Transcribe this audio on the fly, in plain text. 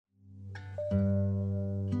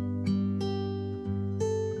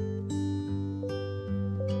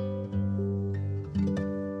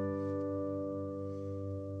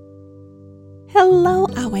Hello,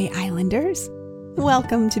 Ahway Islanders.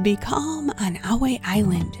 Welcome to Be Calm on Ahway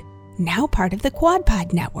Island, now part of the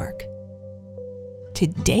QuadPod Network.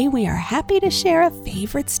 Today we are happy to share a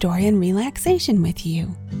favorite story on relaxation with you.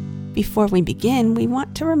 Before we begin, we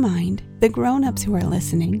want to remind the grown-ups who are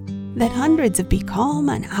listening that hundreds of Be Calm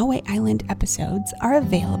on Ahway Island episodes are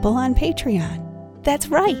available on Patreon. That's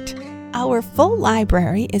right, our full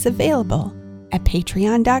library is available at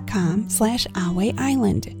patreon.com/Ahway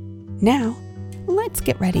Island. Now, let's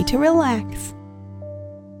get ready to relax.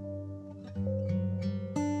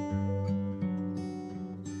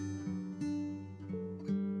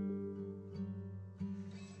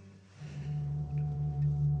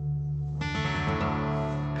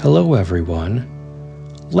 Hello everyone.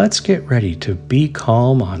 Let's get ready to be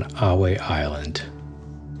calm on Ahway Island.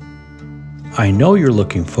 I know you're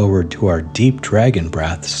looking forward to our deep dragon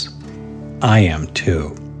breaths. I am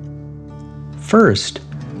too. First,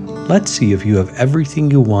 let's see if you have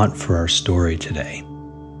everything you want for our story today.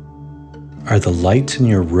 Are the lights in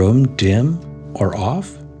your room dim or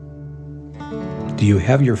off? Do you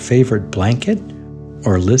have your favorite blanket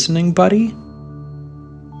or listening buddy?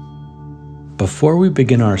 Before we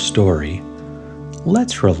begin our story,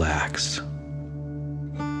 let's relax.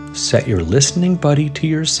 Set your listening buddy to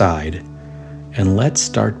your side and let's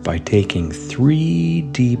start by taking 3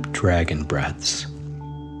 deep dragon breaths.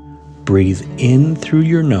 Breathe in through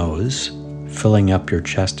your nose, filling up your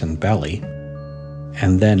chest and belly,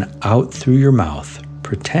 and then out through your mouth,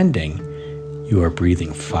 pretending you are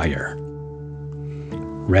breathing fire.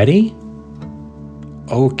 Ready?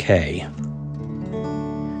 Okay.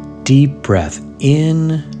 Deep breath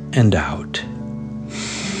in and out.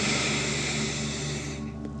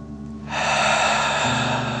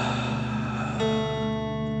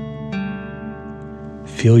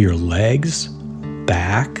 Feel your legs,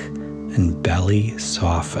 back, and belly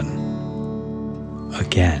soften.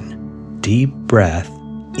 Again, deep breath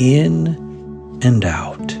in and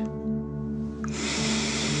out.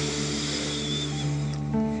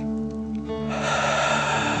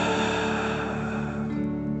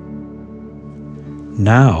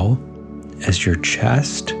 Now, as your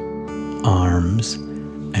chest, arms,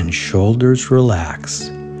 and shoulders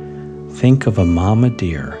relax, think of a mama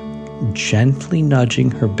deer gently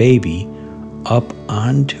nudging her baby up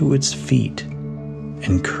onto its feet,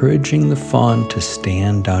 encouraging the fawn to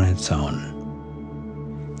stand on its own.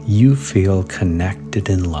 You feel connected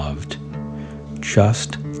and loved,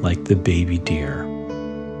 just like the baby deer.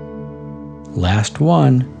 Last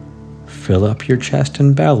one, fill up your chest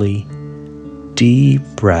and belly. Deep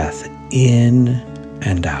breath in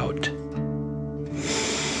and out.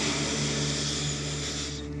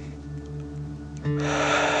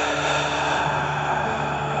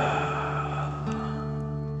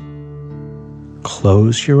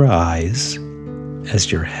 Close your eyes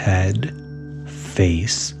as your head,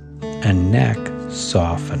 face, and neck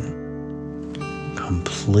soften.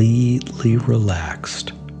 Completely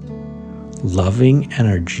relaxed. Loving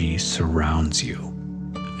energy surrounds you,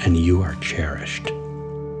 and you are cherished.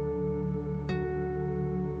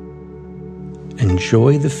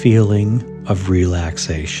 Enjoy the feeling of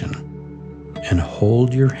relaxation and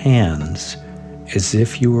hold your hands as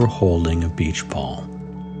if you were holding a beach ball.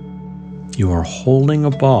 You are holding a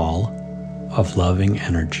ball of loving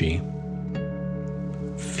energy.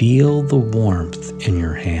 Feel the warmth in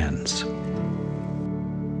your hands.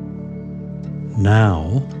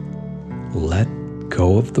 Now, let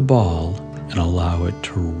go of the ball and allow it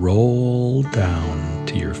to roll down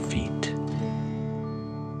to your feet.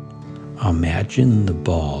 Imagine the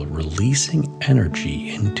ball releasing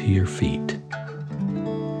energy into your feet.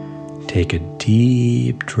 Take a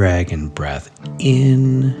deep dragon breath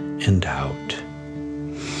in and out.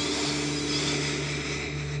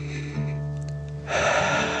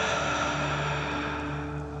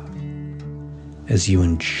 As you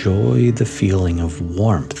enjoy the feeling of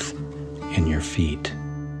warmth in your feet.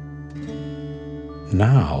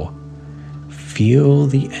 Now, feel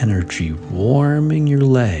the energy warming your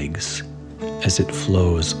legs as it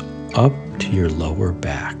flows up to your lower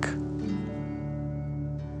back.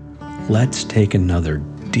 Let's take another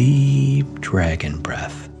deep dragon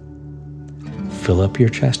breath. Fill up your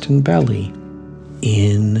chest and belly,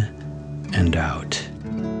 in and out.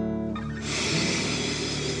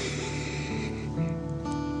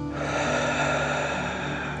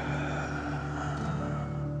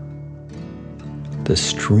 The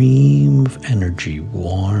stream of energy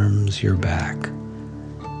warms your back,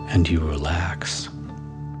 and you relax.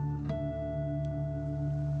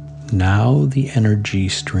 Now the energy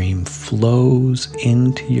stream flows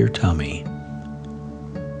into your tummy.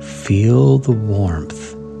 Feel the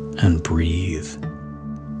warmth and breathe,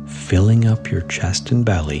 filling up your chest and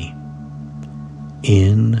belly,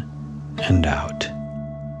 in and out.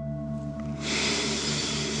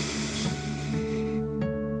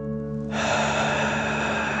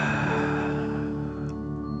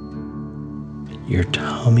 Your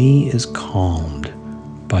tummy is calmed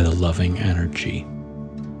by the loving energy.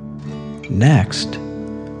 Next,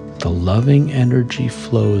 the loving energy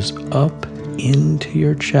flows up into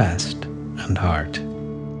your chest and heart.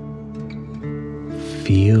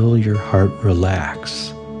 Feel your heart relax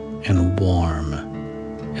and warm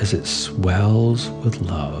as it swells with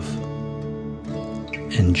love.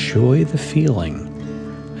 Enjoy the feeling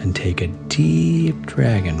and take a deep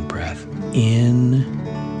dragon breath in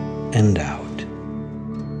and out.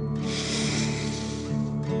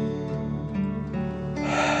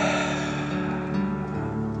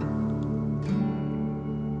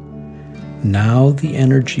 Now the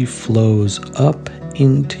energy flows up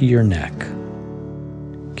into your neck.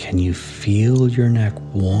 Can you feel your neck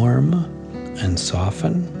warm and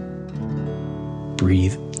soften?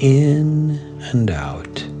 Breathe in and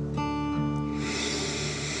out.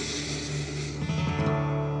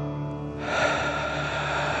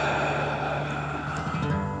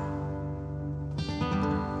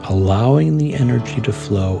 Allowing the energy to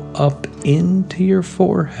flow up into your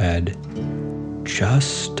forehead,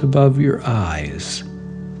 just above your eyes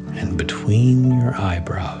and between your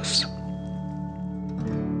eyebrows.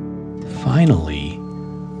 Finally,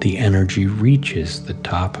 the energy reaches the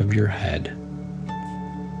top of your head.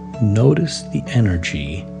 Notice the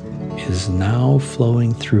energy is now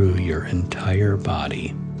flowing through your entire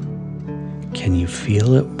body. Can you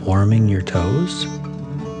feel it warming your toes,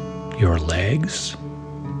 your legs,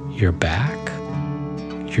 your back,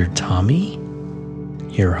 your tummy,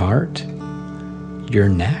 your heart, your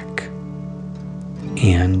neck,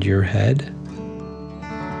 and your head?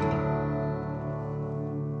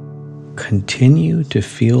 Continue to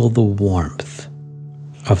feel the warmth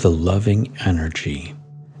of the loving energy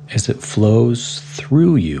as it flows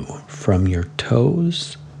through you from your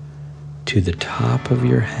toes to the top of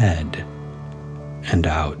your head and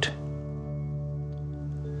out.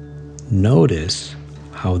 Notice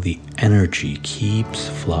how the energy keeps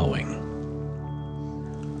flowing.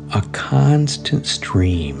 A constant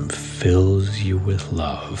stream fills you with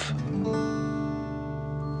love.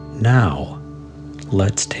 Now,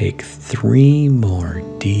 let's take 3 more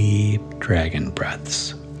deep dragon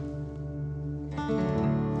breaths.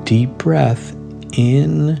 Deep breath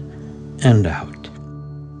in and out.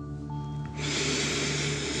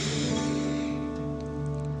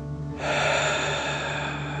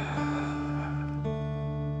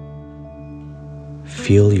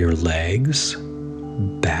 Feel your legs,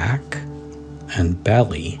 back, and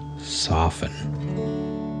belly soften.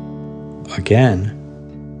 Again,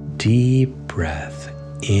 deep breath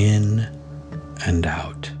in and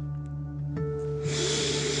out.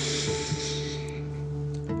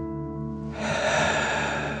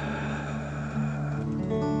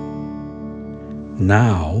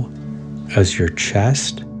 Now, as your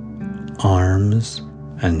chest, arms,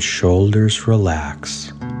 and shoulders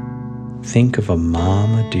relax, think of a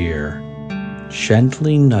mama deer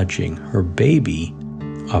gently nudging her baby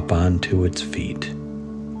up onto its feet,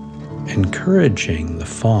 encouraging the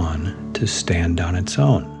fawn to stand on its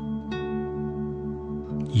own.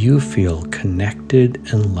 You feel connected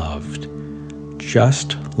and loved,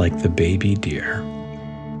 just like the baby deer.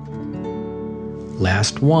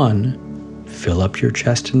 Last one, fill up your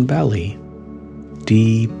chest and belly.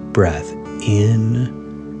 Deep breath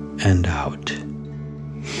in and out.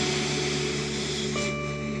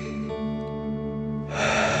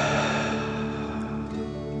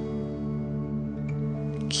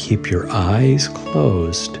 Keep your eyes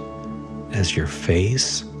closed as your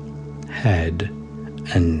face, head,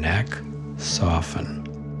 and neck soften.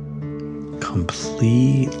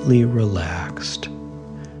 Completely relaxed.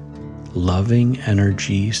 Loving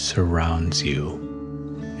energy surrounds you,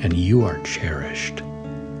 and you are cherished.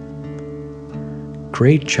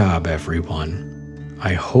 Great job, everyone.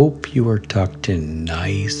 I hope you are tucked in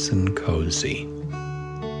nice and cozy.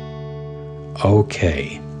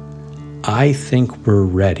 Okay, I think we're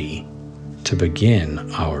ready to begin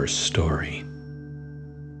our story.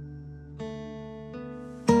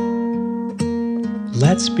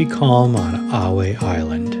 Let's be calm on Ahway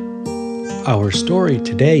Island. Our story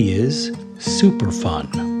today is Super Fun.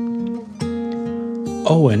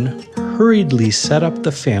 Owen hurriedly set up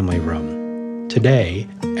the family room. Today,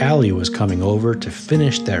 Allie was coming over to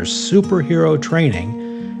finish their superhero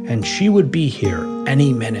training, and she would be here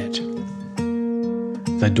any minute.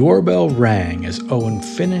 The doorbell rang as Owen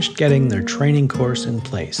finished getting their training course in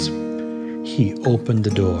place. He opened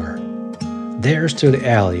the door. There stood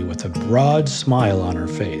Allie with a broad smile on her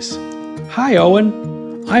face. "Hi,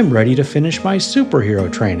 Owen. I'm ready to finish my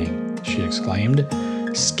superhero training," she exclaimed,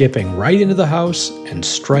 skipping right into the house and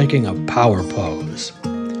striking a power pose.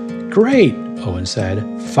 "Great," Owen said.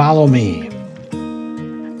 "Follow me."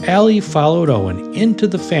 Allie followed Owen into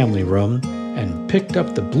the family room and picked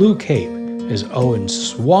up the blue cape as Owen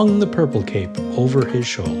swung the purple cape over his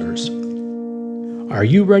shoulders. "Are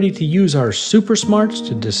you ready to use our super smarts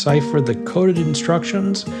to decipher the coded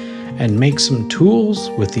instructions and make some tools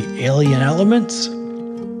with the alien elements?"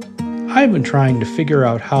 "I've been trying to figure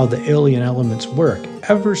out how the alien elements work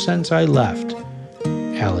ever since I left,"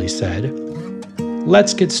 Allie said.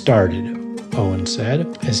 "Let's get started," Owen said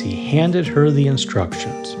as he handed her the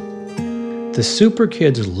instructions. The super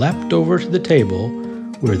kids leapt over to the table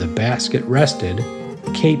where the basket rested,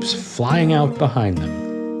 capes flying out behind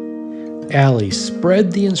them. Allie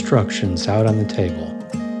spread the instructions out on the table.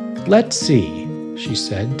 "Let's see," she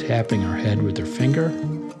said, tapping her head with her finger.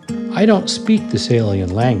 "I don't speak this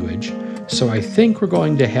alien language, so I think we're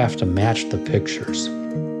going to have to match the pictures."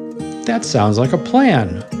 "That sounds like a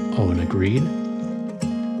plan," Owen agreed.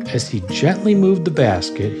 As he gently moved the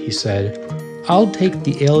basket, he said, "I'll take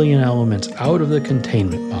the alien elements out of the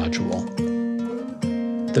containment module."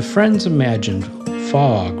 The friends imagined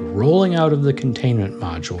fog rolling out of the containment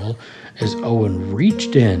module as Owen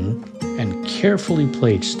reached in and carefully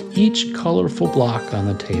placed each colorful block on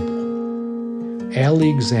the table. Allie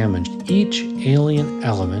examined each alien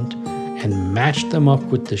element and matched them up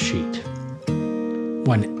with the sheet.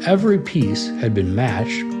 When every piece had been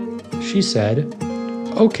matched, she said,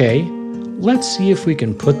 "Okay, let's see if we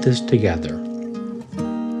can put this together."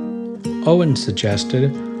 Owen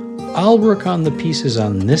suggested, "I'll work on the pieces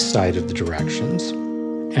on this side of the directions,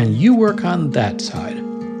 and you work on that side."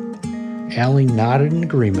 Allie nodded in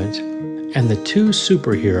agreement, and the two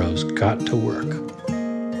superheroes got to work.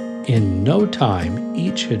 In no time,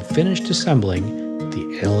 each had finished assembling the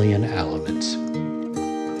alien elements.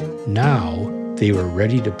 Now they were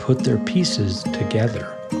ready to put their pieces together.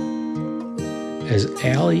 As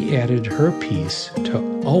Allie added her piece to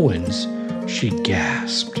Owen's, she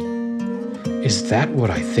gasped. "Is that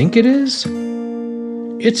what I think it is?"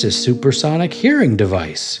 "It's a supersonic hearing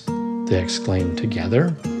device," they exclaimed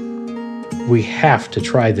together. "We have to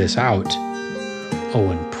try this out."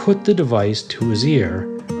 Owen put the device to his ear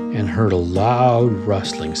and heard a loud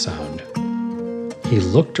rustling sound. He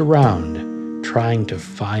looked around, trying to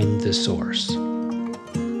find the source.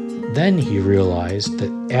 Then he realized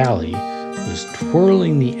that Allie was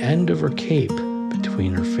twirling the end of her cape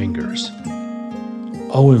between her fingers.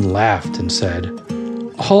 Owen laughed and said,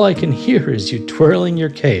 "All I can hear is you twirling your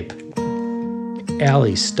cape."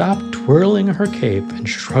 Allie stopped twirling her cape and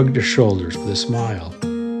shrugged her shoulders with a smile.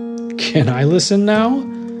 "Can I listen now?"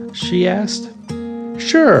 she asked.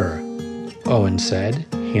 "Sure," Owen said,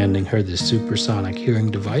 handing her the supersonic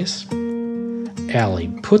hearing device.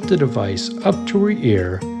 Allie put the device up to her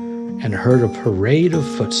ear and heard a parade of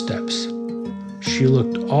footsteps. She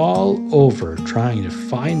looked all over trying to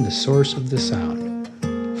find the source of the sound.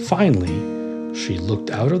 Finally, she looked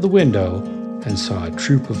out of the window and saw a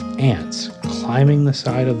troop of ants climbing the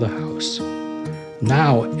side of the house.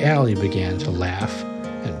 Now Allie began to laugh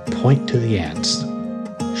and point to the ants.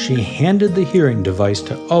 She handed the hearing device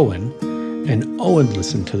to Owen, and Owen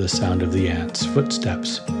listened to the sound of the ants'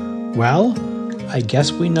 footsteps. "Well, I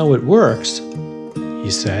guess we know it works," he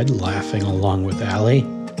said, laughing along with Allie.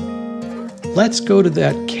 "Let's go to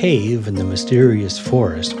that cave in the mysterious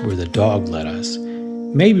forest where the dog led us.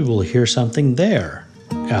 Maybe we'll hear something there,"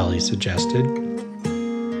 Allie suggested.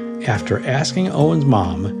 After asking Owen's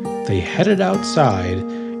mom, they headed outside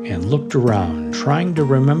and looked around, trying to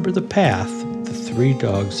remember the path the three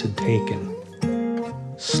dogs had taken.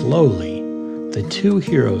 Slowly, the two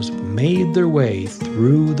heroes made their way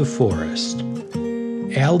through the forest.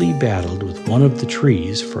 Allie battled with one of the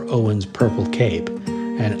trees for Owen's purple cape,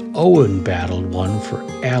 and Owen battled one for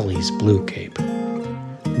Allie's blue cape.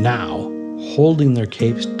 Now, holding their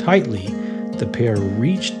capes tightly, the pair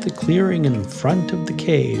reached the clearing in front of the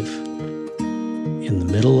cave in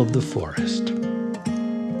the middle of the forest.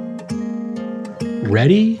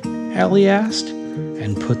 "Ready?" Allie asked,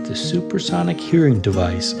 and put the supersonic hearing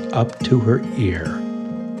device up to her ear.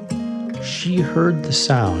 She heard the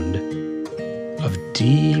sound of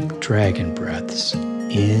deep dragon breaths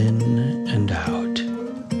in and out.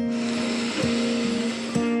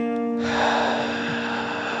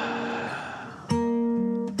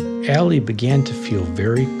 Allie began to feel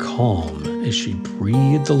very calm as she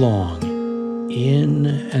breathed along in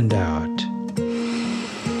and out.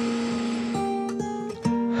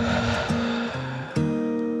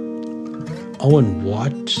 Owen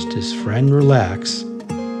watched his friend relax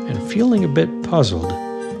and, feeling a bit puzzled,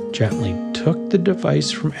 gently took the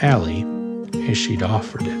device from Allie as she'd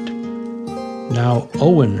offered it. Now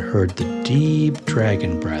Owen heard the deep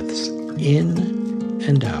dragon breaths in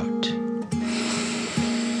and out.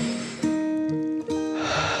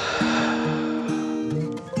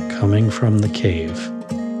 Coming from the cave,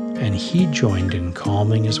 and he joined in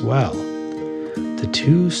calming as well. The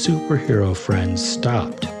two superhero friends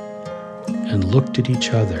stopped and looked at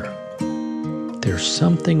each other. "There's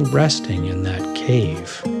something resting in that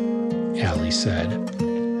cave," Allie said.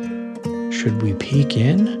 "Should we peek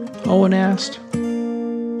in?" Owen asked.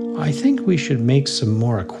 "I think we should make some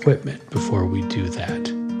more equipment before we do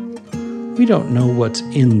that. We don't know what's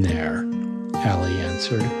in there," Allie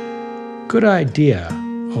answered. "Good idea,"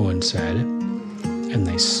 Owen said, and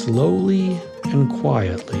they slowly and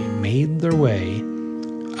quietly made their way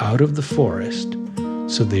out of the forest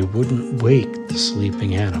so they wouldn't wake the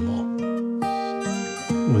sleeping animal.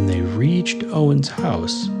 When they reached Owen's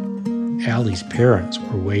house, Allie's parents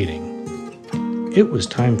were waiting. It was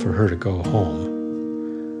time for her to go home.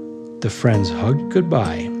 The friends hugged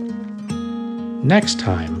goodbye. "Next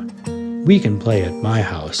time, we can play at my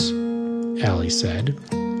house," Allie said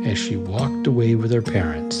as she walked away with her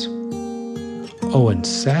parents. Owen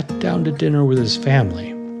sat down to dinner with his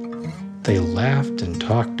family. They laughed and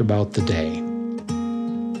talked about the day.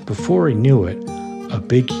 Before he knew it, a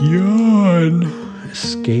big yawn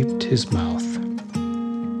escaped his mouth.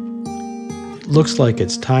 "It looks like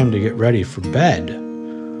it's time to get ready for bed,"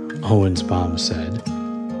 Owen's mom said.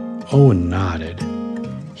 Owen nodded.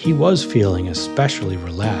 He was feeling especially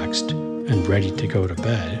relaxed and ready to go to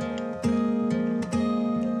bed.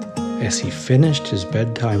 As he finished his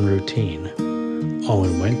bedtime routine,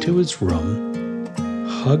 Owen went to his room,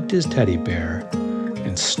 hugged his teddy bear,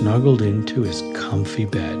 and snuggled into his comfy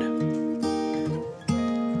bed.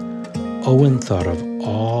 Owen thought of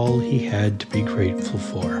all he had to be grateful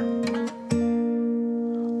for.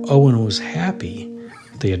 Owen was happy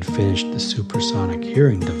they had finished the supersonic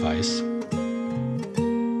hearing device.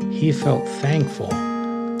 He felt thankful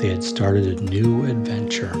they had started a new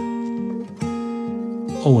adventure.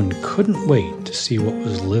 Owen couldn't wait to see what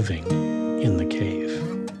was living in the cave.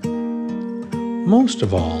 Most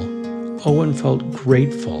of all, Owen felt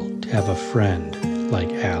grateful to have a friend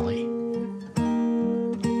like Allie.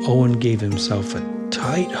 Owen gave himself a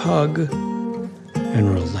tight hug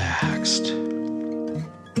and relaxed,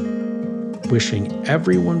 wishing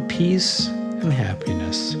everyone peace and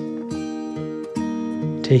happiness.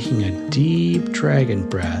 Taking a deep dragon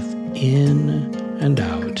breath in and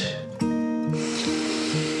out.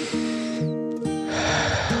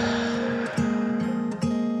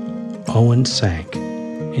 Owen sank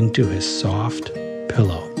into his soft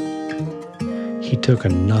pillow. He took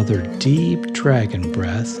another deep dragon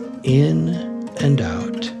breath in and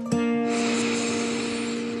out.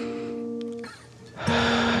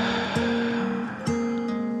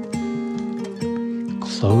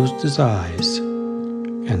 Closed his eyes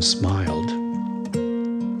and smiled.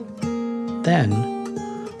 Then,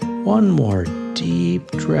 one more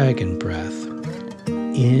deep dragon breath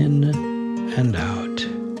in and out.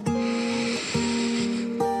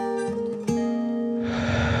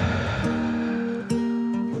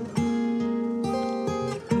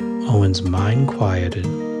 Owen's mind quieted,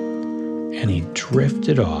 and he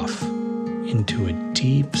drifted off into a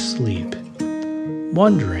deep sleep,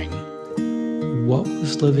 wondering what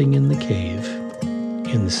was living in the cave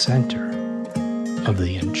in the center of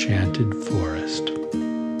the enchanted forest.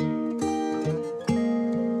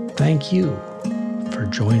 Thank you for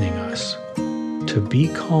joining us to Be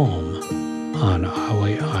Calm on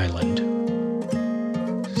Ahway Island.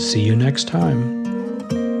 See you next time.